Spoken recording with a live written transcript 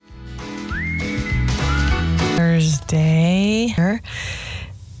Thursday,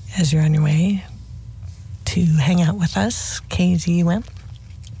 as you're on your way to hang out with us, KZUM.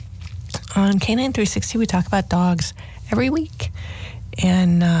 On Canine 360, we talk about dogs every week,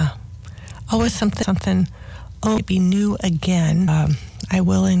 and always something might be new again. I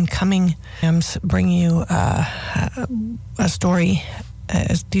will, in coming bring you a story,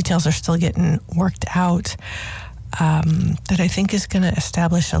 as details are still getting worked out, that I think is going to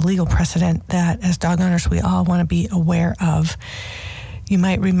establish a legal precedent that, as dog owners, we all want to be aware of. You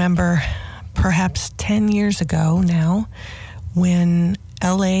might remember perhaps 10 years ago now, when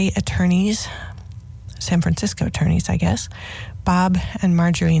LA attorneys, San Francisco attorneys, I guess, Bob and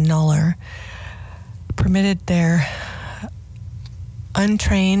Marjorie Knoller, permitted their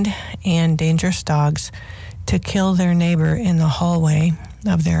untrained and dangerous dogs to kill their neighbor in the hallway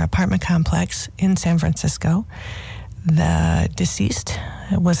of their apartment complex in San Francisco. The deceased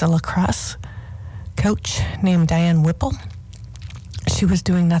was a lacrosse coach named Diane Whipple. She was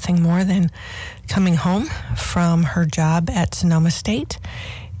doing nothing more than coming home from her job at Sonoma State,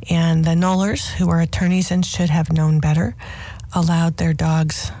 and the Knollers, who are attorneys and should have known better, allowed their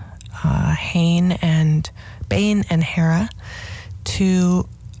dogs, Bane and Hera, to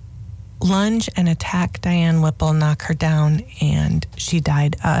lunge and attack Diane Whipple, knock her down, and she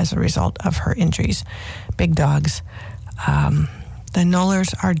died as a result of her injuries. Big dogs. The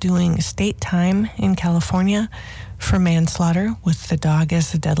Knollers are doing state time in California for manslaughter with the dog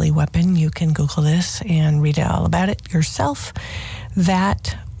as the deadly weapon. You can Google this and read all about it yourself.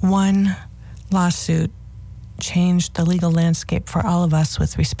 That one lawsuit changed the legal landscape for all of us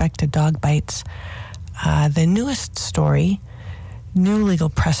with respect to dog bites. The newest story, new legal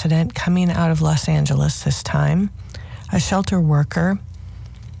precedent coming out of Los Angeles this time, a shelter worker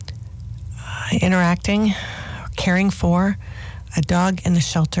caring for a dog in the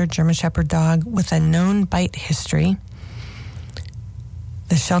shelter, German Shepherd dog, with a known bite history.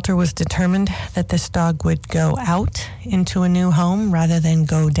 The shelter was determined that this dog would go out into a new home rather than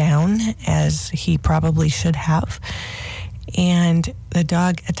go down, as he probably should have. And the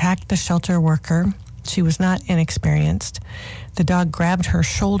dog attacked the shelter worker. She was not inexperienced. The dog grabbed her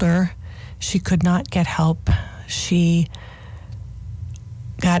shoulder. She could not get help. She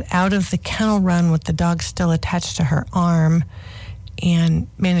got out of the kennel run with the dog still attached to her arm and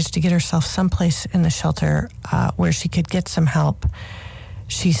managed to get herself someplace in the shelter where she could get some help.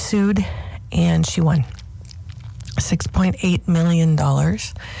 She sued and she won $6.8 million.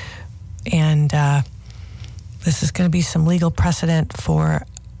 And this is going to be some legal precedent for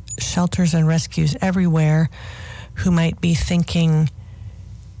shelters and rescues everywhere who might be thinking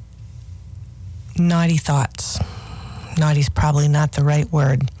naughty thoughts. Naughty's probably not the right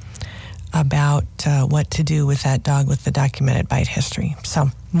word about what to do with that dog with the documented bite history. So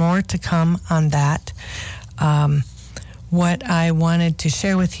more to come on that. What I wanted to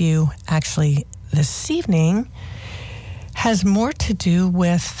share with you actually this evening has more to do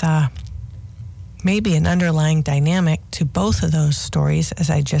with maybe an underlying dynamic to both of those stories, as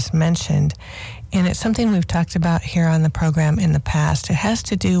I just mentioned. And it's something we've talked about here on the program in the past. It has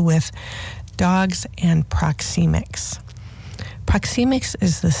to do with dogs and proxemics. Proxemics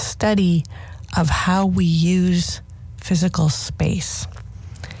is the study of how we use physical space.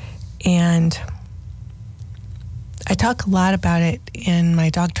 And I talk a lot about it in my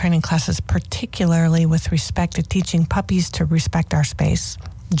dog training classes, particularly with respect to teaching puppies to respect our space.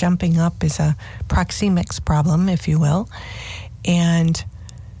 Jumping up is a proxemics problem, if you will. And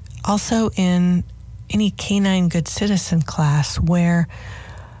also in any canine good citizen class where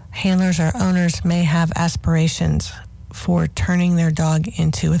handlers or owners may have aspirations for turning their dog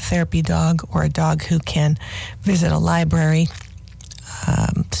into a therapy dog or a dog who can visit a library,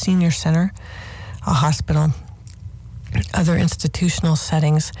 senior center, a hospital, other institutional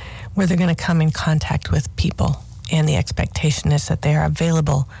settings where they're going to come in contact with people, and the expectation is that they are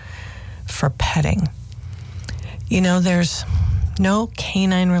available for petting. You know, there's no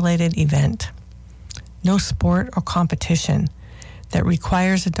canine-related event, no sport or competition that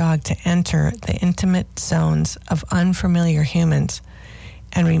requires a dog to enter the intimate zones of unfamiliar humans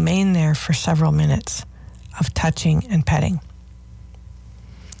and remain there for several minutes of touching and petting.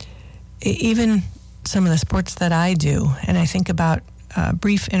 Even some of the sports that I do, and I think about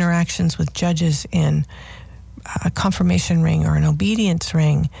brief interactions with judges in a confirmation ring or an obedience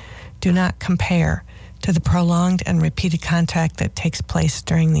ring, do not compare to the prolonged and repeated contact that takes place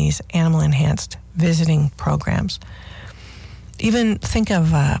during these animal-enhanced visiting programs. Even think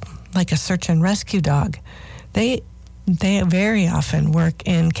of like a search and rescue dog. They very often work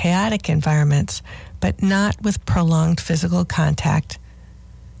in chaotic environments, but not with prolonged physical contact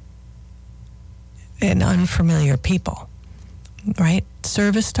and unfamiliar people, right?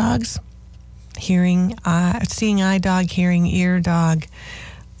 Service dogs, seeing eye dog, hearing ear dog,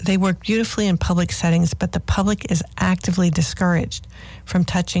 they work beautifully in public settings, but the public is actively discouraged from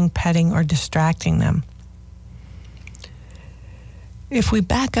touching, petting, or distracting them. If we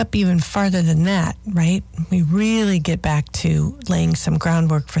back up even farther than that, right, we really get back to laying some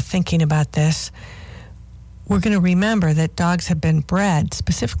groundwork for thinking about this, we're going to remember that dogs have been bred,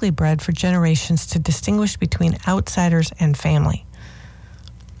 specifically bred for generations, to distinguish between outsiders and family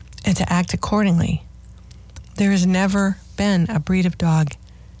and to act accordingly. There has never been a breed of dog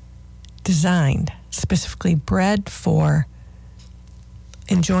designed, specifically bred for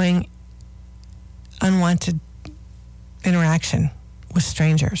enjoying unwanted interaction with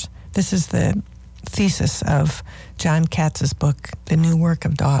strangers. This is the thesis of John Katz's book, The New Work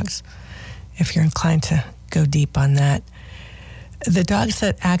of Dogs, if you're inclined to go deep on that. The dogs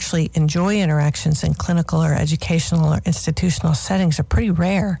that actually enjoy interactions in clinical or educational or institutional settings are pretty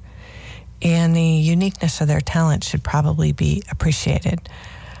rare, and the uniqueness of their talent should probably be appreciated.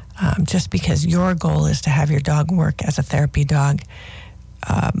 Just because your goal is to have your dog work as a therapy dog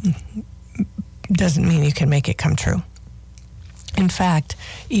doesn't mean you can make it come true. In fact,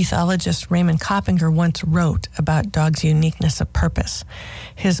 ethologist Raymond Coppinger once wrote about dogs' uniqueness of purpose.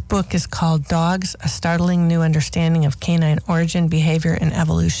 His book is called Dogs, A Startling New Understanding of Canine Origin, Behavior, and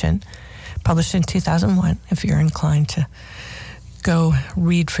Evolution, published in 2001, if you're inclined to go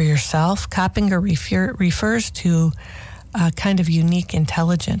read for yourself. Coppinger refers to a kind of unique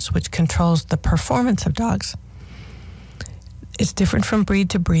intelligence which controls the performance of dogs. It's different from breed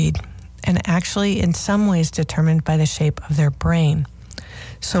to breed, and actually in some ways determined by the shape of their brain.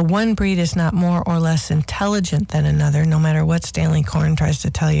 So one breed is not more or less intelligent than another, no matter what Stanley Korn tries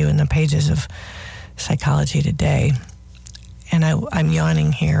to tell you in the pages of Psychology Today. And I'm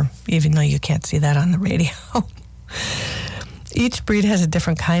yawning here, even though you can't see that on the radio. Each breed has a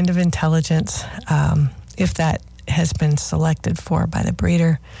different kind of intelligence, if that has been selected for by the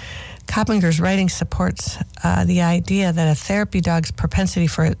breeder. Coppinger's writing supports the idea that a therapy dog's propensity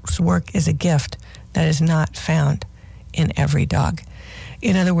for its work is a gift that is not found in every dog.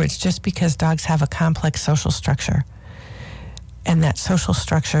 In other words, just because dogs have a complex social structure, and that social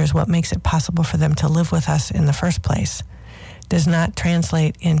structure is what makes it possible for them to live with us in the first place, does not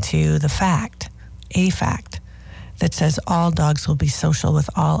translate into a fact, that says all dogs will be social with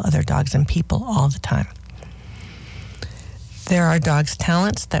all other dogs and people all the time. There are dogs'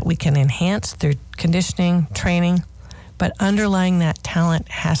 talents that we can enhance through conditioning, training, but underlying that talent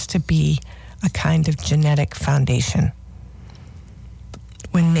has to be a kind of genetic foundation.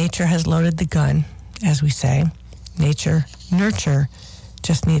 When nature has loaded the gun, as we say, nurture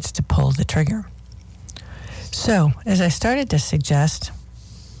just needs to pull the trigger. So, as I started to suggest,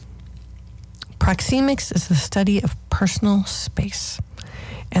 proxemics is the study of personal space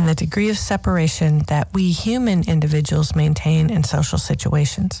and the degree of separation that we human individuals maintain in social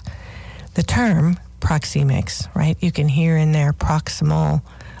situations. The term proxemics, right, you can hear in there proximal,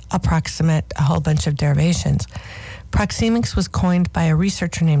 approximate, a whole bunch of derivations. Proxemics was coined by a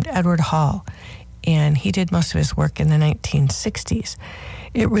researcher named Edward Hall, and he did most of his work in the 1960s.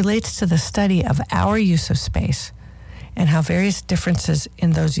 It relates to the study of our use of space and how various differences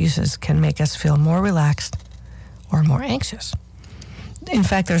in those uses can make us feel more relaxed or more anxious. In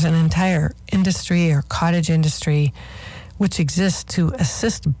fact, there's an entire industry or cottage industry which exists to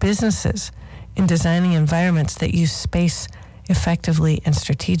assist businesses in designing environments that use space effectively and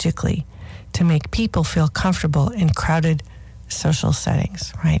strategically to make people feel comfortable in crowded social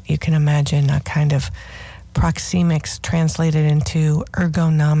settings, right? You can imagine a kind of proxemics translated into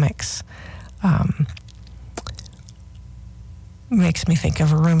ergonomics. Makes me think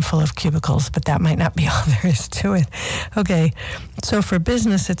of a room full of cubicles, but that might not be all there is to it. Okay, so for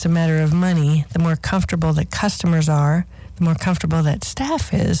business, it's a matter of money. The more comfortable that customers are, the more comfortable that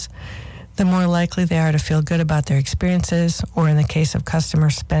staff is, the more likely they are to feel good about their experiences, or in the case of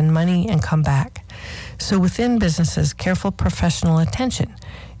customers, spend money and come back. So within businesses, careful professional attention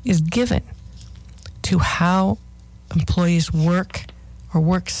is given to how employees work or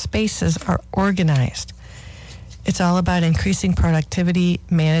workspaces are organized. It's all about increasing productivity,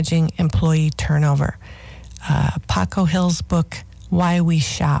 managing employee turnover. Paco Hill's book, Why We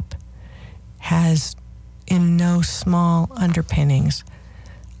Shop, has, in no small underpinnings,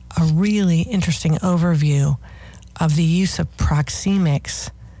 a really interesting overview of the use of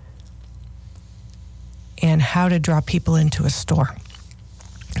proxemics and how to draw people into a store.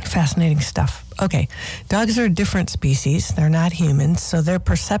 Fascinating stuff. Okay, dogs are a different species. They're not humans, so their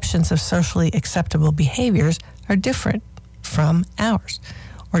perceptions of socially acceptable behaviors are different from ours,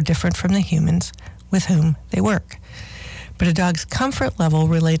 or different from the humans with whom they work. But a dog's comfort level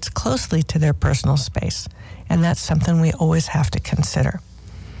relates closely to their personal space, and that's something we always have to consider.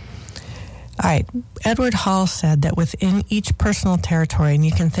 All right, Edward Hall said that within each personal territory, and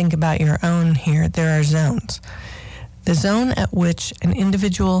you can think about your own here, there are zones. The zone at which an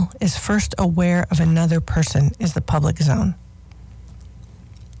individual is first aware of another person is the public zone.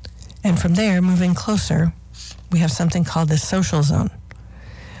 And from there, moving closer, we have something called the social zone.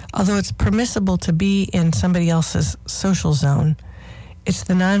 Although it's permissible to be in somebody else's social zone, it's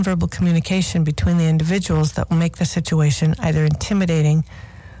the nonverbal communication between the individuals that will make the situation either intimidating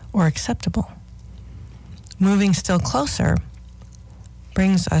or acceptable. Moving still closer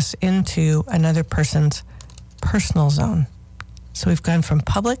brings us into another person's personal zone. So we've gone from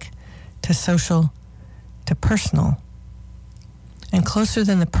public to social to personal. And closer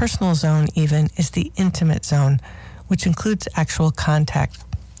than the personal zone even is the intimate zone, which includes actual contact.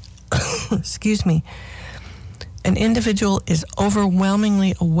 Excuse me. An individual is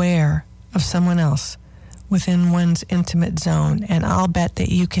overwhelmingly aware of someone else within one's intimate zone, and I'll bet that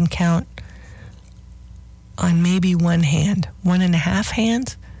you can count on maybe one hand, 1.5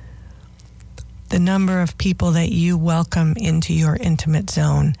 hands, the number of people that you welcome into your intimate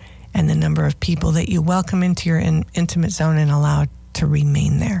zone and the number of people that you welcome into your intimate zone and allow to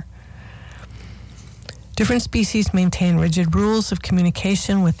remain there. Different species maintain rigid rules of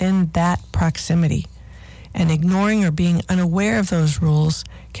communication within that proximity, and ignoring or being unaware of those rules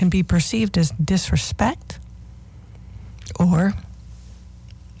can be perceived as disrespect or,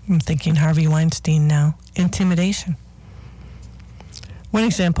 I'm thinking Harvey Weinstein now, intimidation. One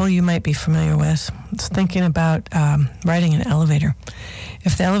example you might be familiar with is thinking about riding an elevator.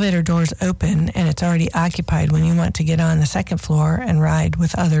 If the elevator door's open and it's already occupied when you want to get on the second floor and ride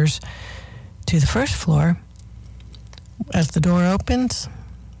with others to the first floor, as the door opens,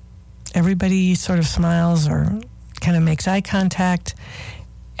 everybody sort of smiles or kind of makes eye contact,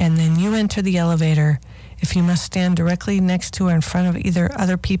 and then you enter the elevator. If you must stand directly next to or in front of either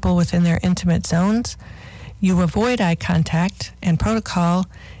other people within their intimate zones, you avoid eye contact, and protocol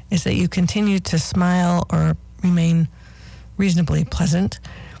is that you continue to smile or remain reasonably pleasant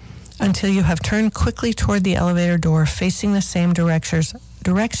until you have turned quickly toward the elevator door facing the same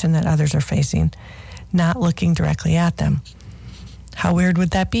direction that others are facing, not looking directly at them. How weird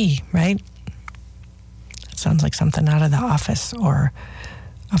would that be, right? It sounds like something out of The Office or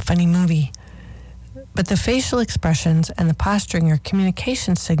a funny movie. But the facial expressions and the posturing are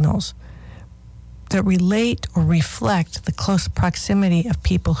communication signals that relate or reflect the close proximity of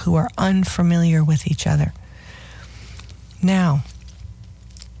people who are unfamiliar with each other. Now,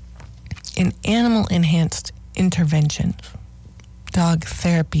 in animal-enhanced interventions, dog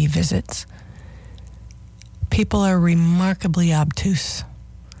therapy visits, people are remarkably obtuse,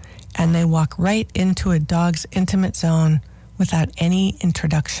 and they walk right into a dog's intimate zone without any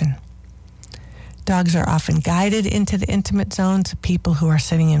introduction. Dogs are often guided into the intimate zones of people who are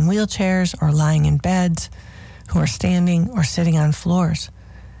sitting in wheelchairs or lying in beds, who are standing or sitting on floors.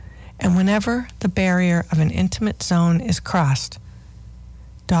 And whenever the barrier of an intimate zone is crossed,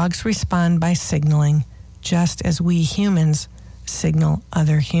 dogs respond by signaling just as we humans signal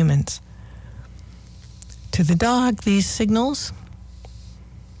other humans. To the dog, these signals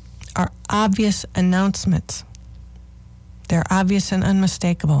are obvious announcements. They're obvious and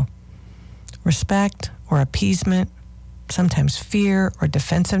unmistakable. Respect or appeasement, sometimes fear or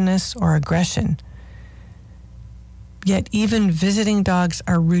defensiveness or aggression. Yet even visiting dogs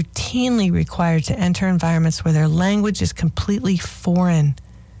are routinely required to enter environments where their language is completely foreign.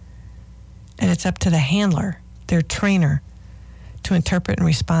 And it's up to the handler, their trainer, to interpret and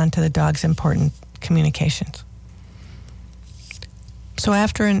respond to the dog's important communications. So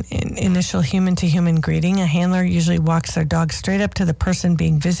after an initial human-to-human greeting, a handler usually walks their dog straight up to the person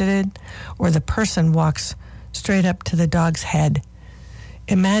being visited, or the person walks straight up to the dog's head.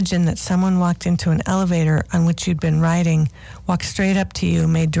 Imagine that someone walked into an elevator on which you'd been riding, walked straight up to you,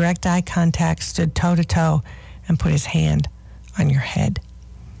 made direct eye contact, stood toe-to-toe, and put his hand on your head.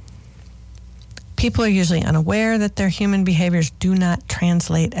 People are usually unaware that their human behaviors do not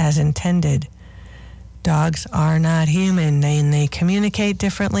translate as intended. Dogs are not human, and they communicate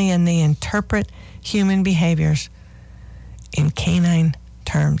differently, and they interpret human behaviors in canine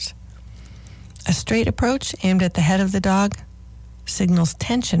terms. A straight approach aimed at the head of the dog signals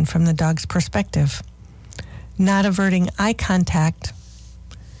tension from the dog's perspective. Not averting eye contact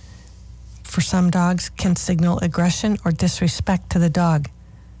for some dogs can signal aggression or disrespect to the dog.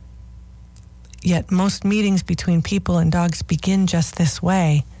 Yet most meetings between people and dogs begin just this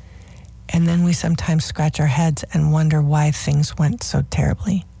way, And then we sometimes scratch our heads and wonder why things went so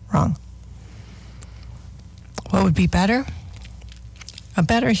terribly wrong. What would be better? A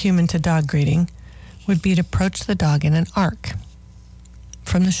better human-to-dog greeting would be to approach the dog in an arc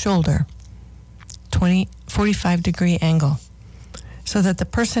from the shoulder, 45-degree angle, so that the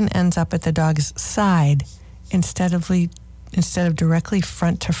person ends up at the dog's side instead of directly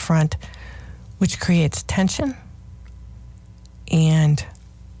front to front, which creates tension and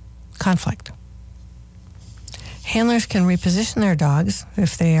conflict. Handlers can reposition their dogs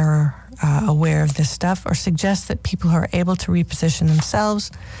if they are aware of this stuff, or suggest that people are able to reposition themselves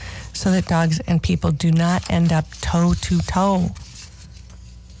so that dogs and people do not end up toe to toe.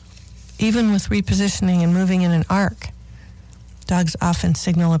 Even with repositioning and moving in an arc, dogs often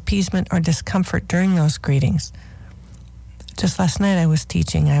signal appeasement or discomfort during those greetings. Just last night I was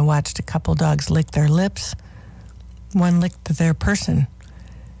teaching, I watched a couple dogs lick their lips. One licked their person,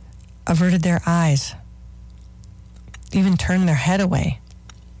 averted their eyes, even turned their head away,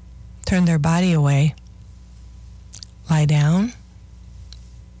 turned their body away, lie down,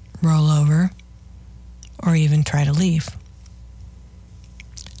 roll over, or even try to leave.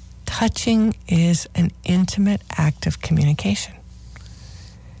 Touching is an intimate act of communication.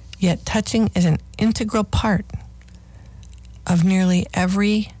 Yet touching is an integral part of nearly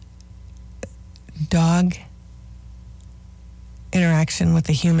every dog interaction with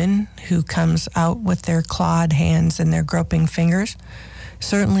a human who comes out with their clawed hands and their groping fingers.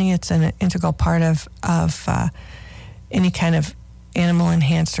 Certainly it's an integral part of any kind of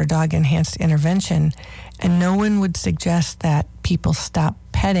animal-enhanced or dog-enhanced intervention, and no one would suggest that people stop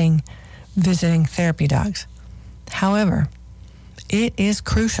petting visiting therapy dogs. However, it is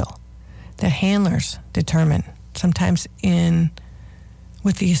crucial that handlers determine, sometimes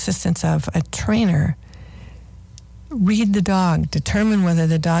with the assistance of a trainer, read the dog, determine whether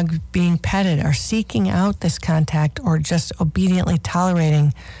the dog being petted are seeking out this contact or just obediently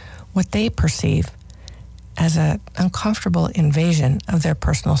tolerating what they perceive as an uncomfortable invasion of their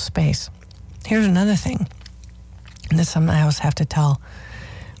personal space. Here's another thing, and this is something I always have to tell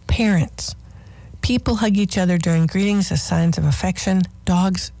parents. People hug each other during greetings as signs of affection.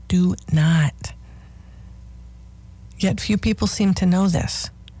 Dogs do not. Yet few people seem to know this.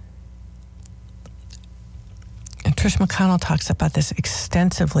 And Trish McConnell talks about this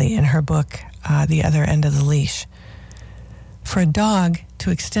extensively in her book, The Other End of the Leash. For a dog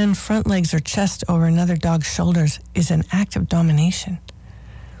to extend front legs or chest over another dog's shoulders is an act of domination.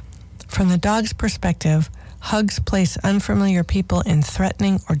 From the dog's perspective, hugs place unfamiliar people in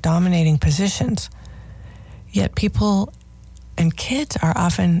threatening or dominating positions. Yet people and kids are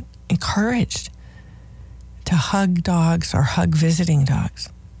often encouraged to hug dogs or hug visiting dogs.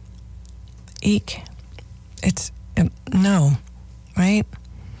 Eek. It's no, right?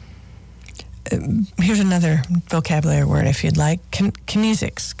 Here's another vocabulary word if you'd like.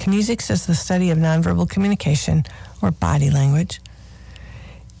 Kinesics. Kinesics is the study of nonverbal communication or body language.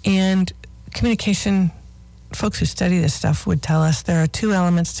 And communication, folks who study this stuff would tell us there are two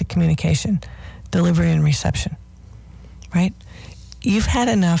elements to communication: delivery and reception, right? You've had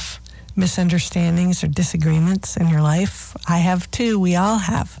enough misunderstandings or disagreements in your life. I have too. We all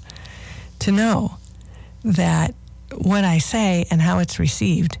have. To know that what I say and how it's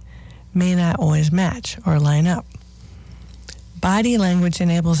received may not always match or line up. Body language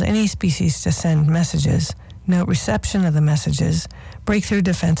enables any species to send messages, note reception of the messages, break through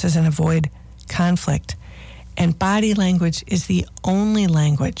defenses, and avoid conflict. And body language is the only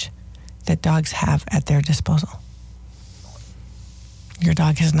language that dogs have at their disposal. Your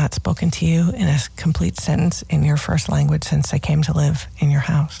dog has not spoken to you in a complete sentence in your first language since they came to live in your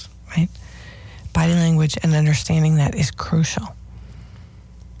house, right? Body language and understanding that is crucial.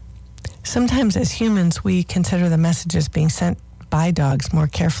 Sometimes as humans, we consider the messages being sent by dogs more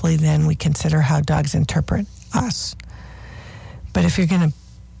carefully than we consider how dogs interpret us. But if you're going to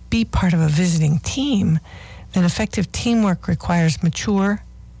be part of a visiting team, then effective teamwork requires mature,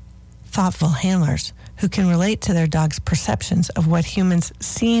 thoughtful handlers who can relate to their dog's perceptions of what humans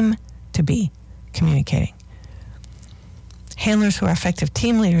seem to be communicating. Handlers who are effective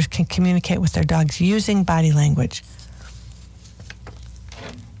team leaders can communicate with their dogs using body language,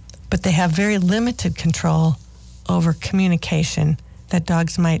 but they have very limited control over communication that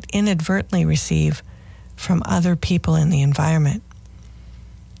dogs might inadvertently receive from other people in the environment.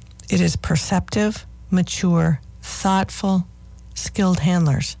 It is perceptive, mature, thoughtful, skilled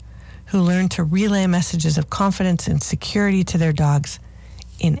handlers who learn to relay messages of confidence and security to their dogs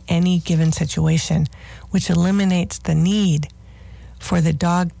in any given situation, which eliminates the need for the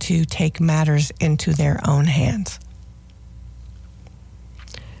dog to take matters into their own hands.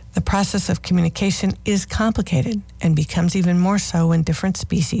 The process of communication is complicated and becomes even more so when different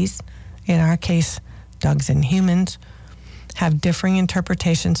species, in our case, dogs and humans, have differing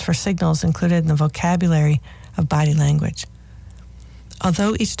interpretations for signals included in the vocabulary of body language.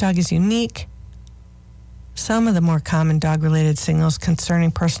 Although each dog is unique, some of the more common dog-related signals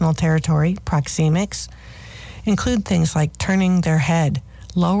concerning personal territory, proxemics, include things like turning their head,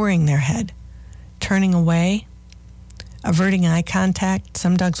 lowering their head, turning away, averting eye contact.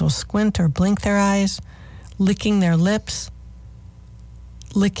 Some dogs will squint or blink their eyes, licking their lips,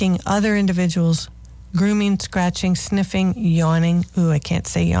 licking other individuals, grooming, scratching, sniffing, yawning. Ooh, I can't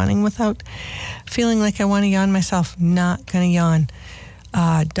say yawning without feeling like I want to yawn myself. Not going to yawn.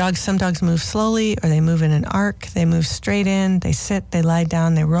 Some dogs move slowly, or they move in an arc. They move straight in, they sit, they lie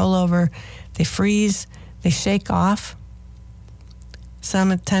down, they roll over, they freeze, they shake off.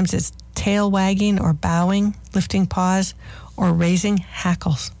 Sometimes it's tail wagging or bowing, lifting paws, or raising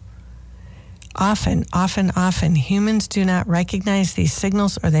hackles. Often, humans do not recognize these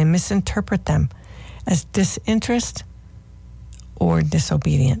signals, or they misinterpret them as disinterest or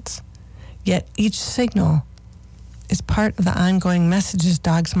disobedience. Yet each signal is part of the ongoing messages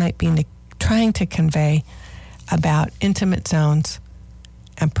dogs might be trying to convey about intimate zones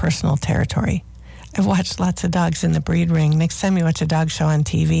and personal territory. I've watched lots of dogs in the breed ring. Next time you watch a dog show on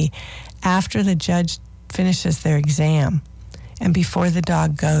TV, after the judge finishes their exam and before the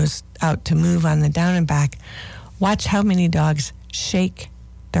dog goes out to move on the down and back, watch how many dogs shake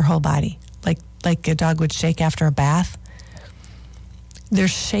their whole body, like a dog would shake after a bath. They're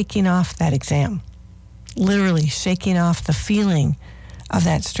shaking off that exam, literally shaking off the feeling of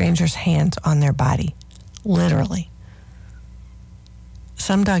that stranger's hands on their body, literally.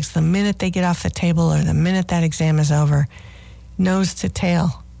 Some dogs, the minute they get off the table or the minute that exam is over, nose to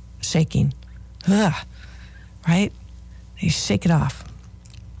tail shaking. Ugh, right? They shake it off.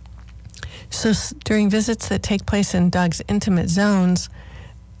 So during visits that take place in dogs' intimate zones,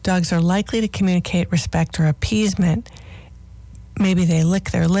 dogs are likely to communicate respect or appeasement. Maybe they lick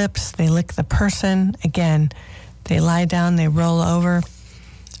their lips, they lick the person. Again, they lie down, they roll over.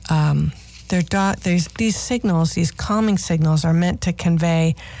 These signals, these calming signals, are meant to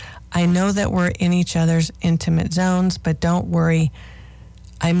convey, I know that we're in each other's intimate zones, but don't worry,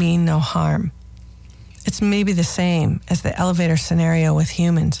 I mean no harm. It's maybe the same as the elevator scenario with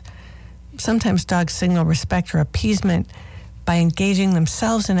humans. Sometimes dogs signal respect or appeasement by engaging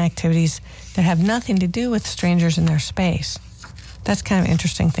themselves in activities that have nothing to do with strangers in their space. That's kind of an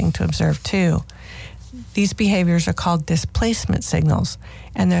interesting thing to observe too. These behaviors are called displacement signals,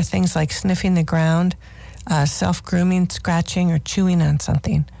 and they're things like sniffing the ground, self-grooming, scratching, or chewing on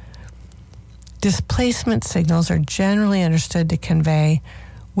something. Displacement signals are generally understood to convey,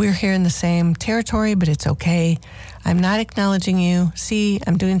 we're here in the same territory, but it's okay. I'm not acknowledging you. See,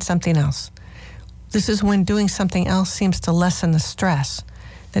 I'm doing something else. This is when doing something else seems to lessen the stress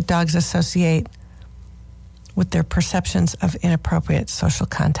that dogs associate with their perceptions of inappropriate social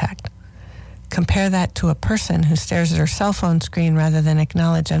contact. Compare that to a person who stares at her cell phone screen rather than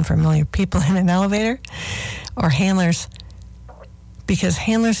acknowledge unfamiliar people in an elevator, or handlers, because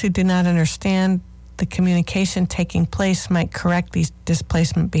handlers who do not understand the communication taking place might correct these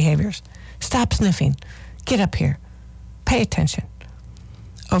displacement behaviors. Stop sniffing. Get up here. Pay attention.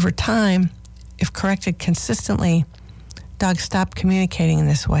 Over time, if corrected consistently, dogs stop communicating in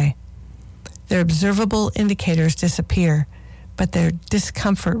this way. Their observable indicators disappear, but their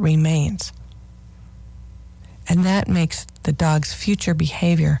discomfort remains. And that makes the dog's future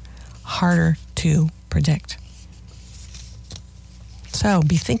behavior harder to predict. So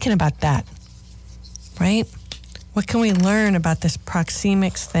be thinking about that, right? What can we learn about this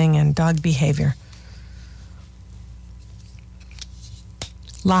proxemics thing and dog behavior?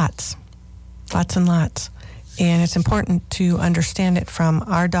 Lots and lots. And it's important to understand it from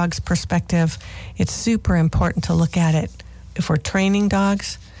our dog's perspective. It's super important to look at it if we're training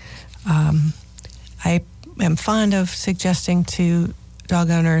dogs. I am fond of suggesting to dog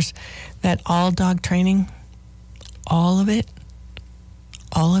owners that all dog training, all of it,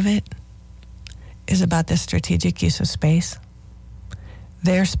 is about the strategic use of space.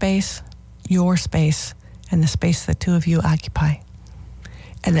 Their space, your space, and the space the two of you occupy.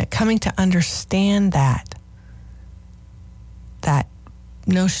 And that coming to understand that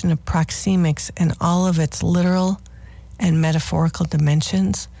notion of proxemics and all of its literal and metaphorical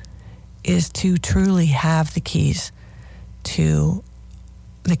dimensions is to truly have the keys to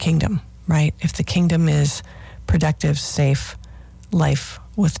the kingdom, right? If the kingdom is productive, safe life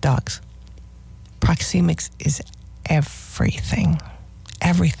with dogs. Proxemics is everything.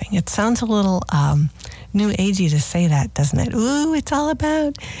 Everything. It sounds a little new agey to say that, doesn't it? Ooh, it's all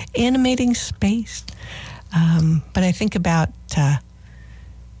about animating space. But I think about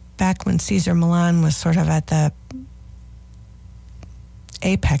back when Cesar Millan was sort of at the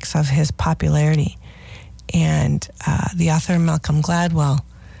apex of his popularity, and the author Malcolm Gladwell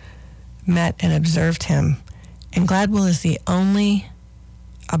met and observed him. And Gladwell is the only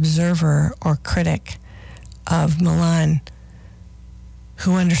observer or critic of Milan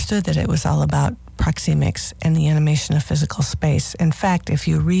who understood that it was all about proxemics and the animation of physical space. In fact, if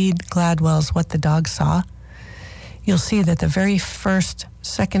you read Gladwell's What the Dog Saw, you'll see that the very first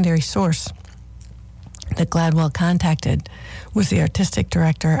secondary source that Gladwell contacted was the artistic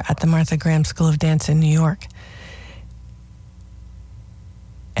director at the Martha Graham School of Dance in New York.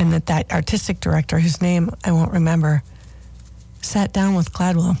 And that artistic director, whose name I won't remember, sat down with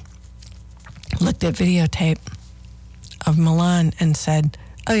Gladwell, looked at videotape of Milan and said,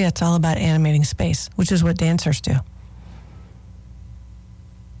 oh yeah, it's all about animating space, which is what dancers do.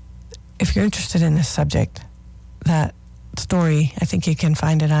 If you're interested in this subject, that story, I think you can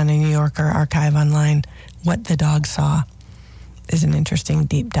find it on a New Yorker archive online. What the Dog Saw is an interesting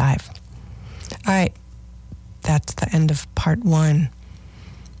deep dive. All right, that's the end of part 1,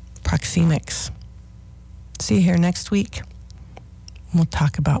 proxemics. See you here next week. We'll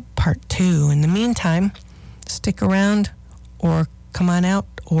talk about part 2. In the meantime, stick around or come on out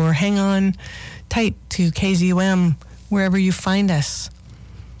or hang on tight to KZUM wherever you find us,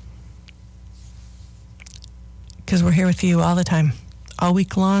 because we're here with you all the time, all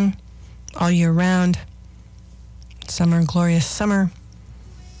week long, all year round. Summer, glorious summer.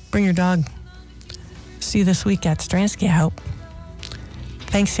 Bring your dog. See you this week at Stransky, I hope.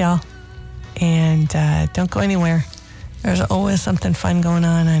 Thanks, y'all. And don't go anywhere. There's always something fun going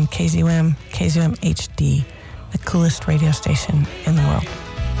on KZUM HD, the coolest radio station in the world.